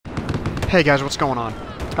Hey guys, what's going on?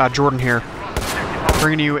 Jordan here,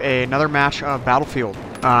 bringing you another match of Battlefield.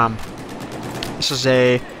 This is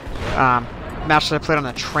a match that I played on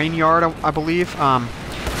a train yard, I believe. I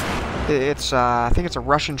think it's a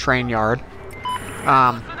Russian train yard.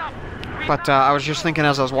 But I was just thinking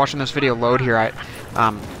as I was watching this video load here,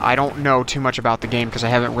 I don't know too much about the game because I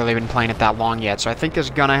haven't really been playing it that long yet. So I think this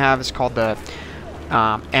gun I have is called the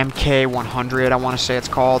MK100, I want to say it's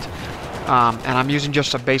called. And I'm using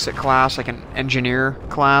just a basic class, like an engineer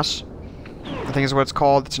class, I think is what it's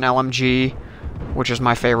called. It's an LMG, which is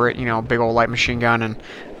my favorite, you know, big old light machine gun.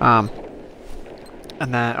 And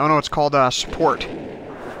then, oh no, it's called support.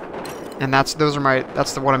 And that's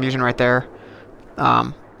what I'm using right there.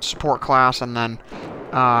 Support class, and then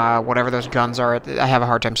whatever those guns are. I have a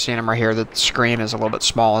hard time seeing them right here. The screen is a little bit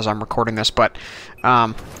small as I'm recording this, but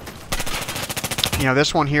you know,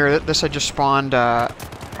 this one here, this I just spawned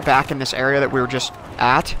back in this area that we were just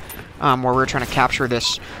at, where we were trying to capture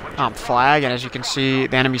this flag, and as you can see,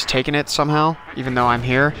 the enemy's taking it somehow, even though I'm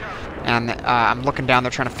here, and I'm looking down there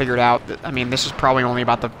trying to figure it out. I mean, this is probably only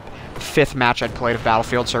about the 5th match I'd played of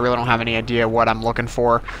Battlefield, so I really don't have any idea what I'm looking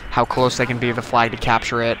for, how close they can be to the flag to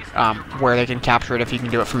capture it, where they can capture it if you can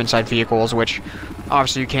do it from inside vehicles, which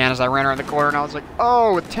obviously you can. As I ran around the corner and I was like,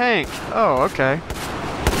 oh, a tank, oh, okay.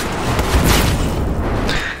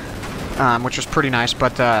 Which was pretty nice,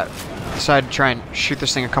 but decided to try and shoot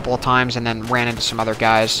this thing a couple of times and then ran into some other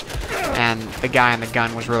guys, and the guy on the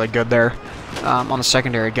gun was really good there on the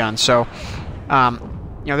secondary gun. So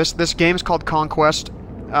you know, this game is called Conquest.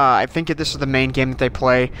 I think this is the main game that they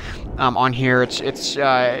play on here. It's you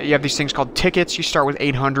have these things called tickets. You start with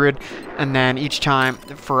 800, and then each time,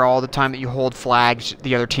 for all the time that you hold flags,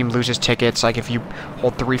 the other team loses tickets. Like if you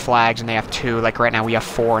hold 3 flags and they have 2, like right now we have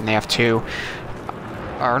 4 and they have 2.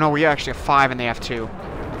 Or no, we actually have 5 and they have 2.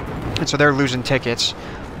 And so they're losing tickets.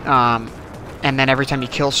 And then every time you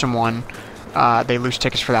kill someone, they lose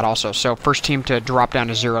tickets for that also. So first team to drop down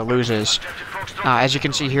to 0 loses. As you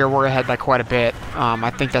can see here, we're ahead by quite a bit.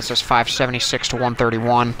 I think that says 576 to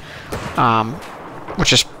 131,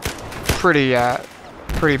 which is pretty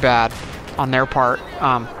bad on their part.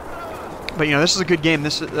 But you know, this is a good game.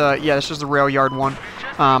 This is this is the rail yard one.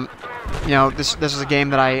 You know, this is a game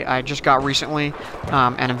that I just got recently,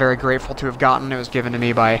 and I'm very grateful to have gotten. It was given to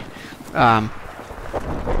me by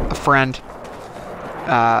a friend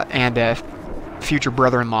and a future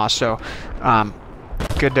brother-in-law. So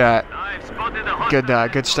good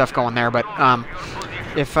stuff going there. But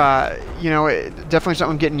if you know, definitely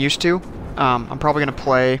something I'm getting used to. I'm probably gonna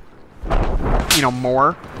play, you know,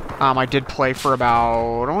 more. I did play for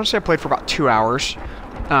about, I want to say I played for about 2 hours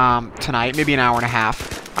tonight, maybe an hour and a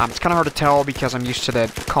half. It's kind of hard to tell because I'm used to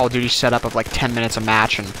the Call of Duty setup of like 10 minutes a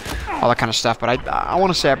match and all that kind of stuff. But I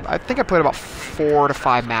want to say I think I played about 4 to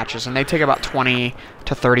 5 matches, and they take about 20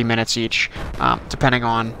 to 30 minutes each, depending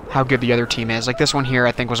on how good the other team is. Like this one here,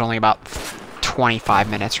 I think was only about 25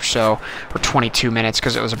 minutes or so, or 22 minutes,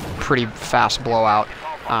 because it was a pretty fast blowout.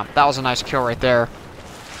 That was a nice kill right there.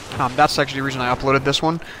 That's actually the reason I uploaded this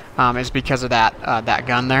one, is because of that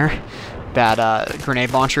gun there, that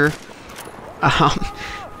grenade launcher.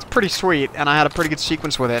 It's pretty sweet, and I had a pretty good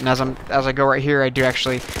sequence with it. And as I go right here, I do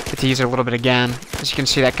actually get to use it a little bit again. As you can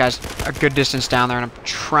see, that guy's a good distance down there, and I'm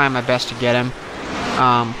trying my best to get him.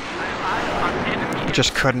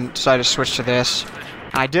 Just couldn't. Decided to switch to this.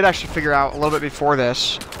 And I did actually figure out a little bit before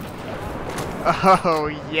this. Oh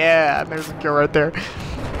yeah, there's a kill right there.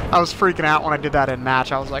 I was freaking out when I did that in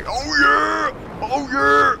match. I was like, oh yeah, oh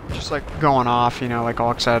yeah, just like going off, you know, like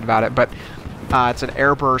all excited about it. But it's an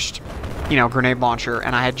airburst, you know, grenade launcher,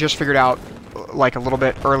 and I had just figured out, like a little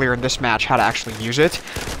bit earlier in this match, how to actually use it,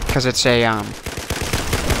 because it's a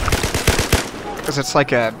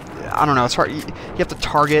like a, I don't know, it's hard. You have to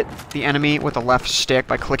target the enemy with the left stick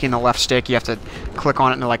by clicking the left stick. You have to click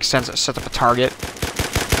on it and it like sets up a target.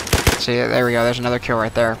 See, there we go. There's another kill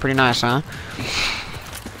right there. Pretty nice, huh?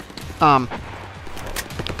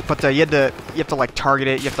 But you have to like target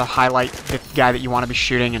it. You have to highlight the guy that you want to be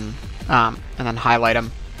shooting, and then highlight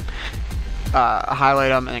him,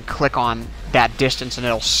 and then click on that distance, and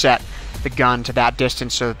it'll set the gun to that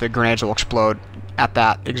distance so that the grenades will explode at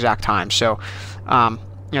that exact time. So,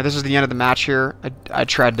 you know, this is the end of the match here. I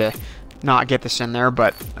tried to not get this in there,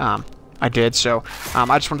 but I did. So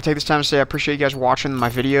I just want to take this time to say I appreciate you guys watching my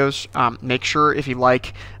videos. Make sure if you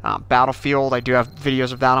like Battlefield, I do have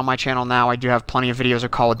videos of that on my channel now. I do have plenty of videos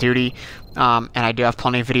of Call of Duty, and I do have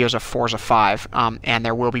plenty of videos of Forza 5. And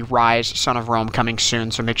there will be Rise, Son of Rome coming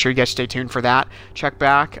soon. So make sure you guys stay tuned for that. Check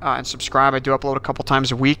back and subscribe. I do upload a couple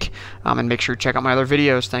times a week. And make sure you check out my other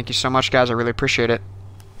videos. Thank you so much, guys. I really appreciate it.